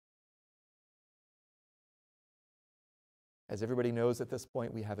As everybody knows at this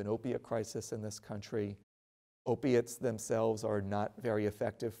point, we have an opiate crisis in this country. Opiates themselves are not very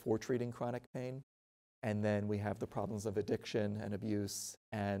effective for treating chronic pain. And then we have the problems of addiction and abuse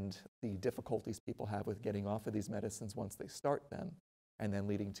and the difficulties people have with getting off of these medicines once they start them, and then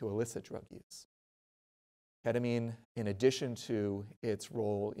leading to illicit drug use. Ketamine, in addition to its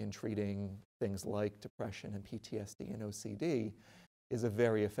role in treating things like depression and PTSD and OCD, is a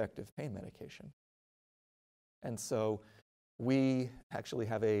very effective pain medication. And so we actually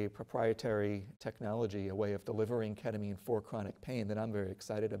have a proprietary technology, a way of delivering ketamine for chronic pain that I'm very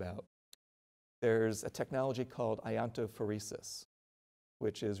excited about. There's a technology called Iontophoresis,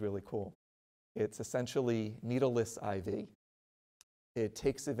 which is really cool. It's essentially needleless IV. It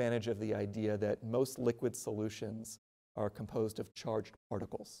takes advantage of the idea that most liquid solutions are composed of charged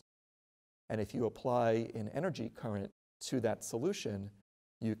particles. And if you apply an energy current to that solution,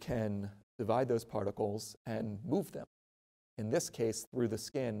 you can divide those particles and move them, in this case, through the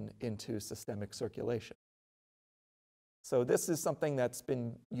skin into systemic circulation. So this is something that's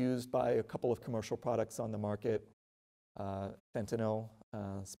been used by a couple of commercial products on the market. Fentanyl,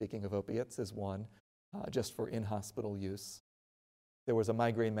 speaking of opiates, is one, just for in-hospital use. There was a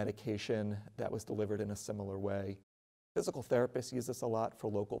migraine medication that was delivered in a similar way. Physical therapists use this a lot for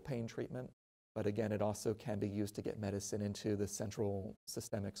local pain treatment, but again, it also can be used to get medicine into the central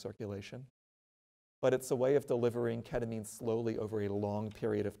systemic circulation. But it's a way of delivering ketamine slowly over a long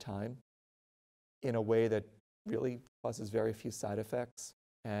period of time in a way that really causes very few side effects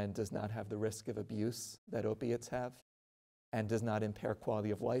and does not have the risk of abuse that opiates have, and does not impair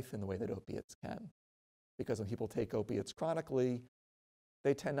quality of life in the way that opiates can. Because when people take opiates chronically,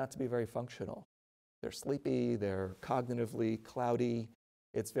 they tend not to be very functional. They're sleepy, they're cognitively cloudy.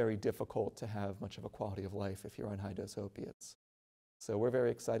 It's very difficult to have much of a quality of life if you're on high-dose opiates. So we're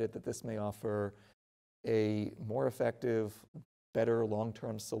very excited that this may offer a more effective, better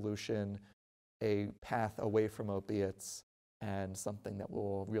long-term solution, a path away from opiates, and something that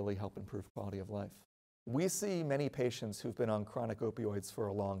will really help improve quality of life. We see many patients who've been on chronic opioids for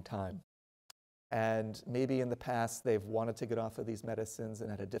a long time. And maybe in the past, they've wanted to get off of these medicines and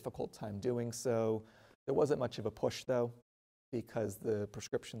had a difficult time doing so. There wasn't much of a push, though, because the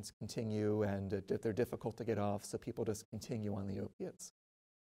prescriptions continue and they're difficult to get off, so people just continue on the opiates.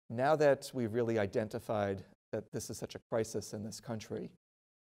 Now that we've really identified that this is such a crisis in this country,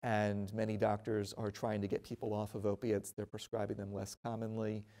 and many doctors are trying to get people off of opiates, they're prescribing them less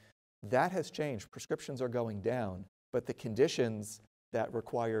commonly, that has changed. Prescriptions are going down, but the conditions that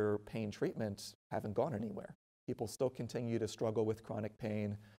require pain treatment haven't gone anywhere. People still continue to struggle with chronic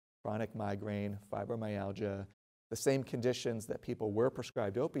pain, chronic migraine, fibromyalgia. The same conditions that people were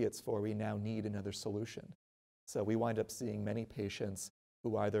prescribed opiates for, we now need another solution. So we wind up seeing many patients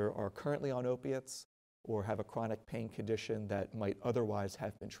who either are currently on opiates or have a chronic pain condition that might otherwise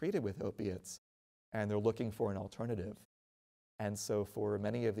have been treated with opiates, and they're looking for an alternative. And so for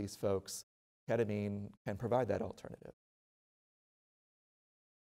many of these folks, ketamine can provide that alternative.